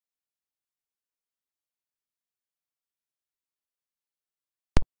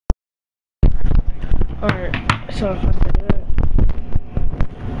so fucking good.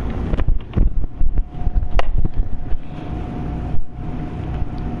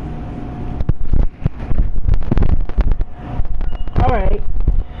 Alright.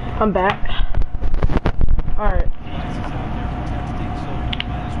 I'm back. Alright.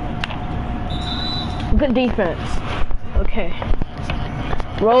 Good defense. Okay.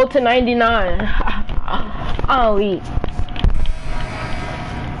 Roll to 99. I'll eat.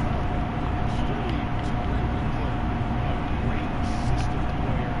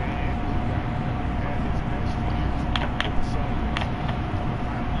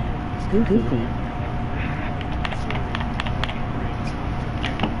 Goofy.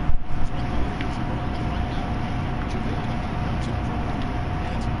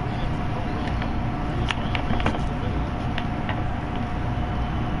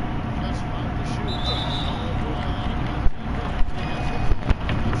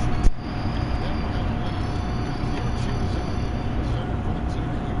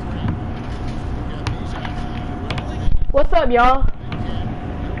 What's up, y'all?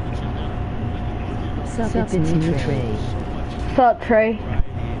 Sup, it's me, Trey. What's up, Trey?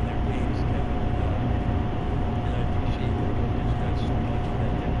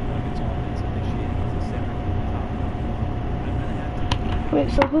 Wait,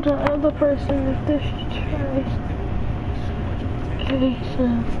 so who the other person is this Trey? Okay, so...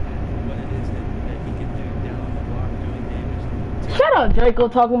 Shut up, Draco,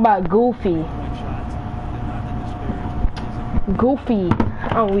 talking about Goofy. Goofy.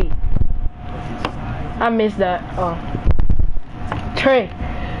 Oh, wait. I missed that. Oh. Trey,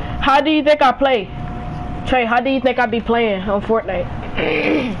 how do you think I play? Trey, how do you think I be playing on Fortnite?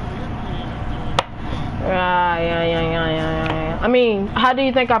 Yeah. I mean, how do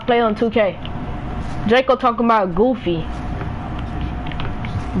you think I play on 2K? Draco talking about Goofy.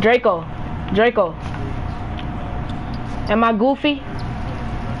 Draco. Am I Goofy?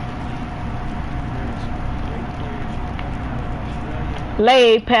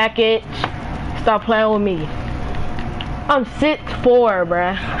 Lay package. Stop playing with me. I'm 6'4",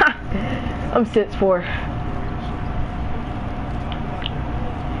 bruh. I'm 6'4".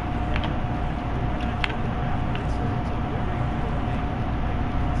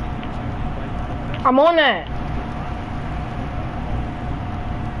 I'm on that.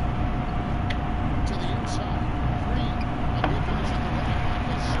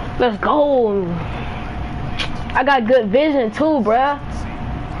 Let's go. I got good vision too, bruh.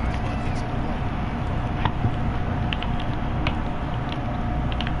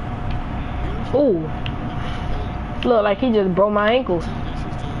 Ooh. Look like he just broke my ankles.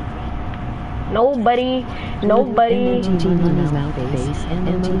 Nobody. MMG money mouth face,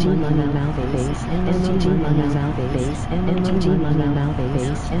 MMG money mouth face, MMG money mouth face, MMG money mouth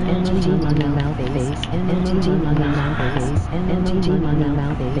face, MMG money mouth face, MMG money mouth face, MMG money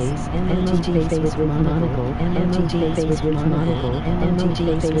mouth face, MMG face with monocle, MMG face with monocle,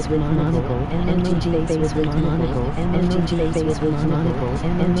 MMG face with monocle, MMG face with monocle, MMG face with monocle,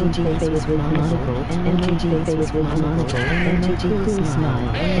 MMG face with monocle, MMG face with monocle, MMG cool smile,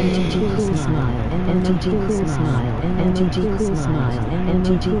 MMG cool smile, MMG cool smile, MMG cool smile,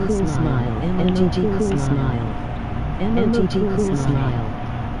 MMG cool smile, MMG cool smile, MMG cool smile.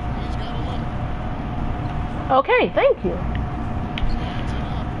 Okay, thank you.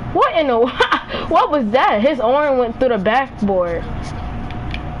 What in the what was that? His arm went through the backboard.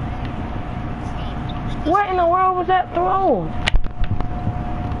 What in the world was that throw?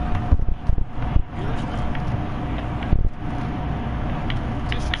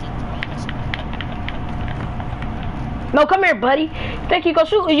 No, come here, buddy. Think you go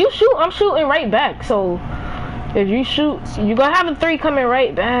shoot? If you shoot, I'm shooting right back. So if you shoot, you gonna have a 3 coming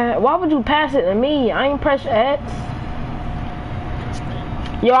right back. Why would you pass it to me? I ain't press X.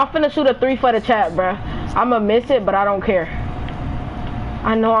 Yo, I'm finna shoot a 3 for the chat, bruh. I'ma miss it, but I don't care.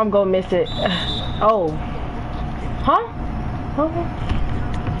 I know I'm gonna miss it. Oh. Huh?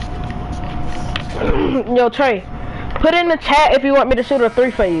 Yo, Trey, put in the chat if you want me to shoot a 3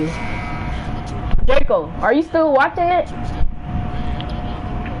 for you. Draco, are you still watching it?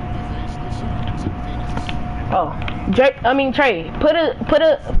 Oh, Trey, put it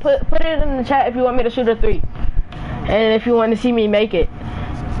in the chat if you want me to shoot a 3, and if you want to see me make it.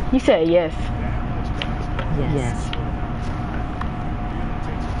 You said yes. Yes.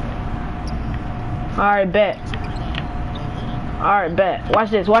 All right, bet. Watch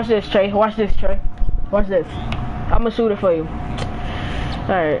this, Trey. Watch this. I'ma shoot it for you.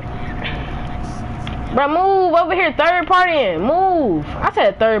 All right. Bro, move over here, third partying. Move. I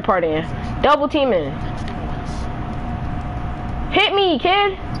said third partying. Double teaming. Hit me,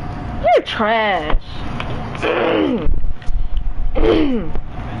 kid. You're trash.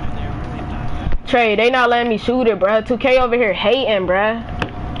 Trey, they not letting me shoot it, bruh. 2K over here hating, bruh.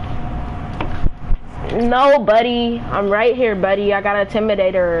 No, buddy. I'm right here, buddy. I got an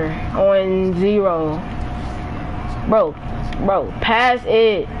Intimidator on 0. Bro, pass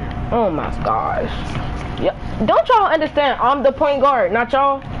it. Oh my gosh. Yeah. Don't y'all understand? I'm the point guard, not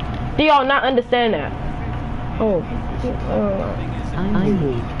y'all. Do y'all not understand that? Oh.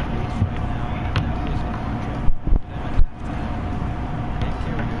 I'm weak.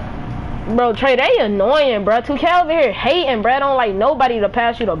 Bro, Trey, they annoying, bro. 2K over here hating, bro. Don't like nobody to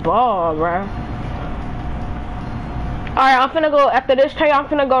pass you the ball, bro. Alright, I'm finna go, after this, Trey, I'm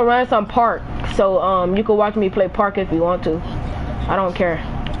finna go run some park. So, you can watch me play park if you want to. I don't care.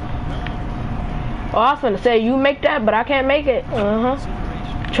 Oh, I was finna say, you make that, but I can't make it.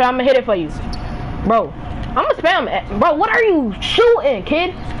 Trey, I'm gonna hit it for you. Bro, I'm gonna spam it. Bro, what are you shooting,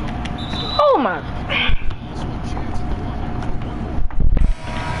 kid? Oh my.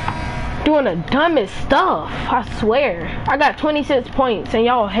 Doing the dumbest stuff, I swear. I got 26 points and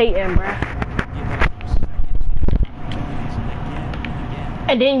y'all hating, bruh.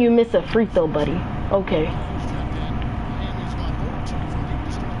 And then you miss a free throw, buddy. Okay.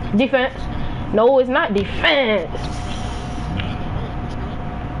 Defense. No, it's not defense.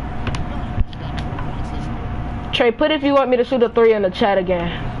 Trey, put if you want me to shoot a 3 in the chat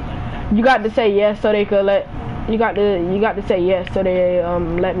again. You got to say yes so they could let. You got to say yes so they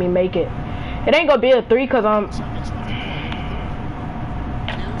let me make it. It ain't gonna be a 3 cause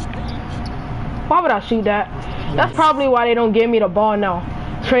why would I shoot that? That's probably why they don't give me the ball now.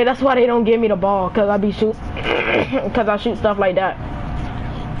 Trey, that's why they don't give me the ball, cause I be shoot cause I shoot stuff like that.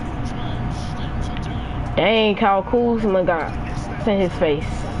 Dang, Kyle Kuzma got in his face.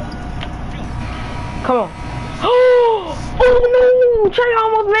 Come on. Oh no! Trey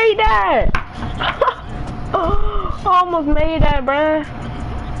almost made that! Almost made that, bruh.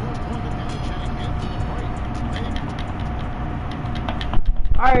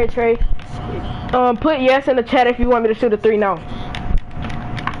 Alright, Trey. Put yes in the chat if you want me to shoot a 3 now.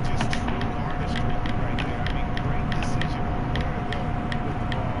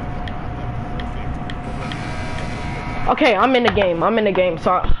 Okay, I'm in the game.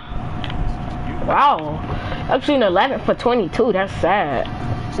 So, wow. I'm shooting 11 for 22. That's sad.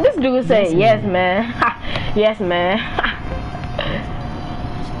 This dude said, yes, man. Yes, man.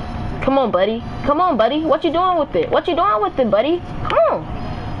 Come on, buddy. What you doing with it? Buddy? Come on.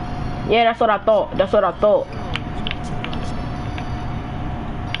 Yeah, that's what I thought.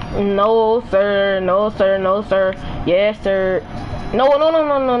 No, sir. Yes, sir.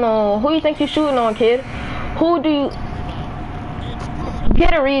 No. Who you think you shooting on, kid? Who do you...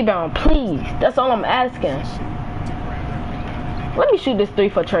 Get a rebound, please. That's all I'm asking. Let me shoot this 3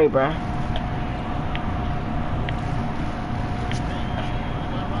 for Trey, bruh.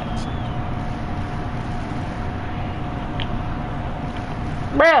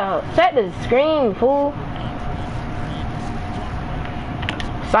 Bruh, set the screen, fool.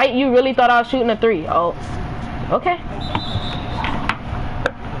 Sight, you really thought I was shooting a 3? Oh, okay.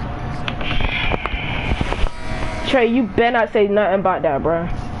 Trey, you better not say nothing about that, bruh.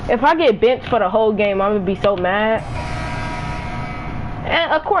 If I get benched for the whole game, I'm gonna be so mad.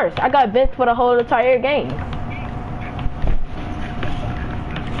 And of course, I got benched for the whole entire game.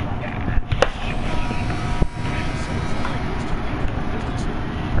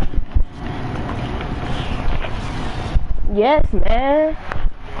 Yes, man.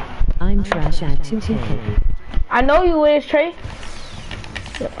 I'm trash at 2K. I know you is, Trey.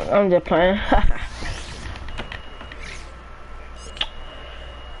 I'm just playing.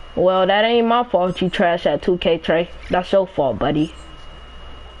 Well, that ain't my fault you trash at 2K, Trey. That's your fault, buddy.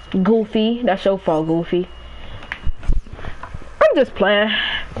 Goofy. That's your fault, Goofy. I'm just playing.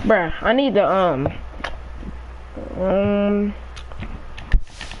 Bruh, I need to,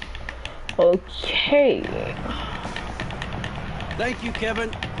 okay. Thank you,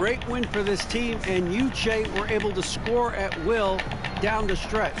 Kevin. Great win for this team, and you, Che, were able to score at will down the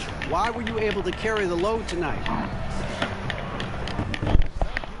stretch. Why were you able to carry the load tonight?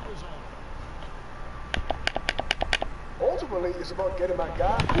 Ultimately, it's about getting my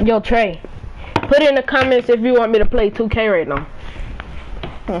guy. Yo, Trey, put in the comments if you want me to play 2K right now.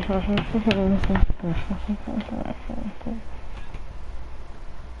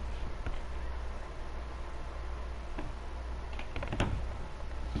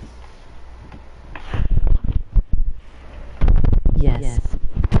 Yes.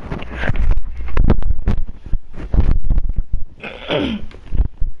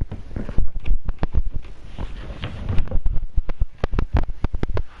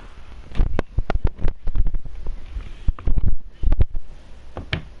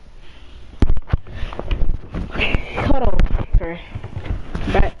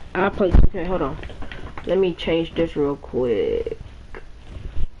 Back. I'll play 2K. Hold on. Let me change this real quick.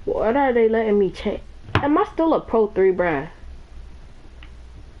 What are they letting me change? Am I still a Pro 3, bruh?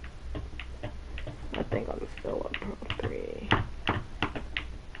 I think I'm still a Pro 3.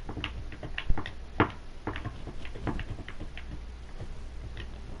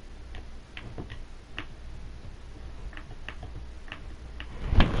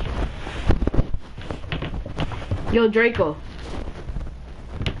 Yo, Draco.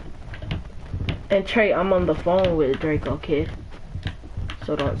 And Trey, I'm on the phone with Draco, kid.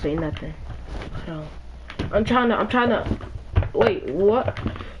 So don't say nothing. So, I'm trying to, wait, what?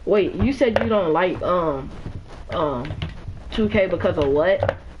 Wait, you said you don't like, 2K because of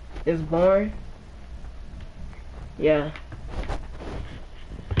what? It's boring? Yeah.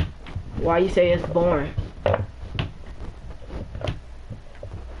 Why you say it's boring?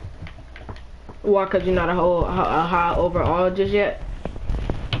 Why, cause you're not a high overall just yet?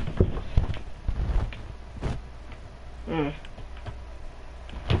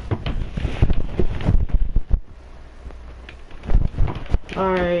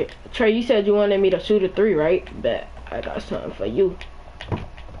 Alright, Trey, you said you wanted me to shoot a 3, right? Bet I got something for you.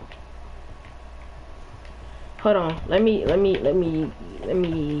 Hold on, let me.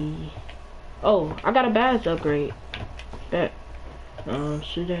 Oh, I got a badge upgrade. Bet.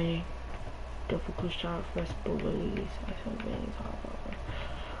 Shooting. Difficult shot, first bullies.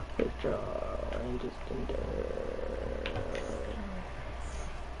 Withdraw.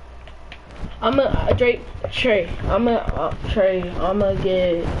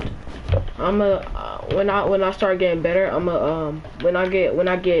 When I start getting better, when I get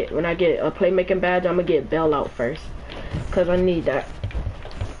a playmaking badge, I'm gonna get bailout first, cause I need that.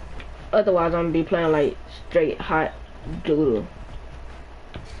 Otherwise, I'm gonna be playing like straight hot doodle.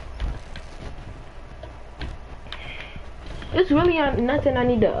 It's really nothing I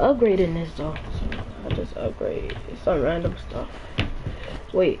need to upgrade in this though. So I just upgrade some random stuff.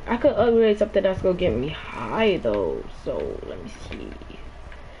 Wait, I could upgrade something that's gonna get me high though. So let me see.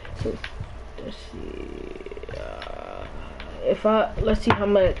 So let's see. Let's see how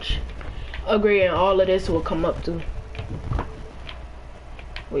much upgrading all of this will come up to.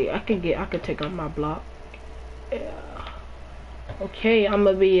 Wait, I could take on my block. Yeah. Okay, I'm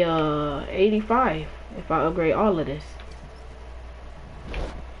gonna be 85 if I upgrade all of this.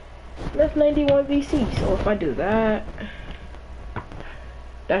 That's 91 VC. So if I do that,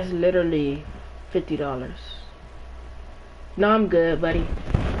 that's literally $50. No, I'm good, buddy.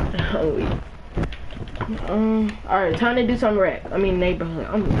 Alright, time to do some rec. I mean neighborhood.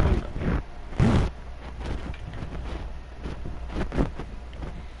 I'm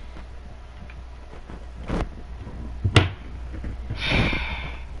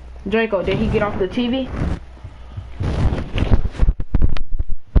Draco, did he get off the TV?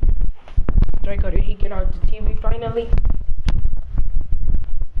 Draco, did he get off the TV finally?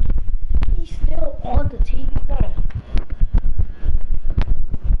 He's still on the TV, guys.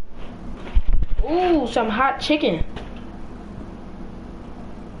 Ooh, some hot chicken.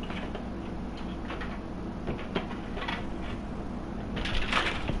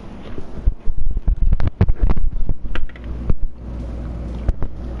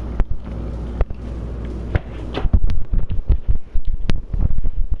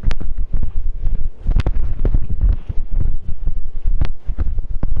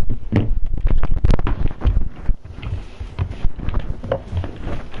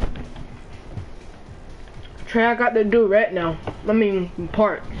 Trey, I got to do red now. I mean,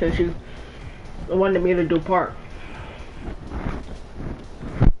 park, since you wanted me to do park.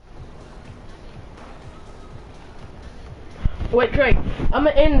 Wait, Trey, I'm gonna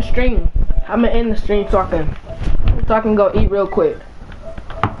end the stream. So I can go eat real quick.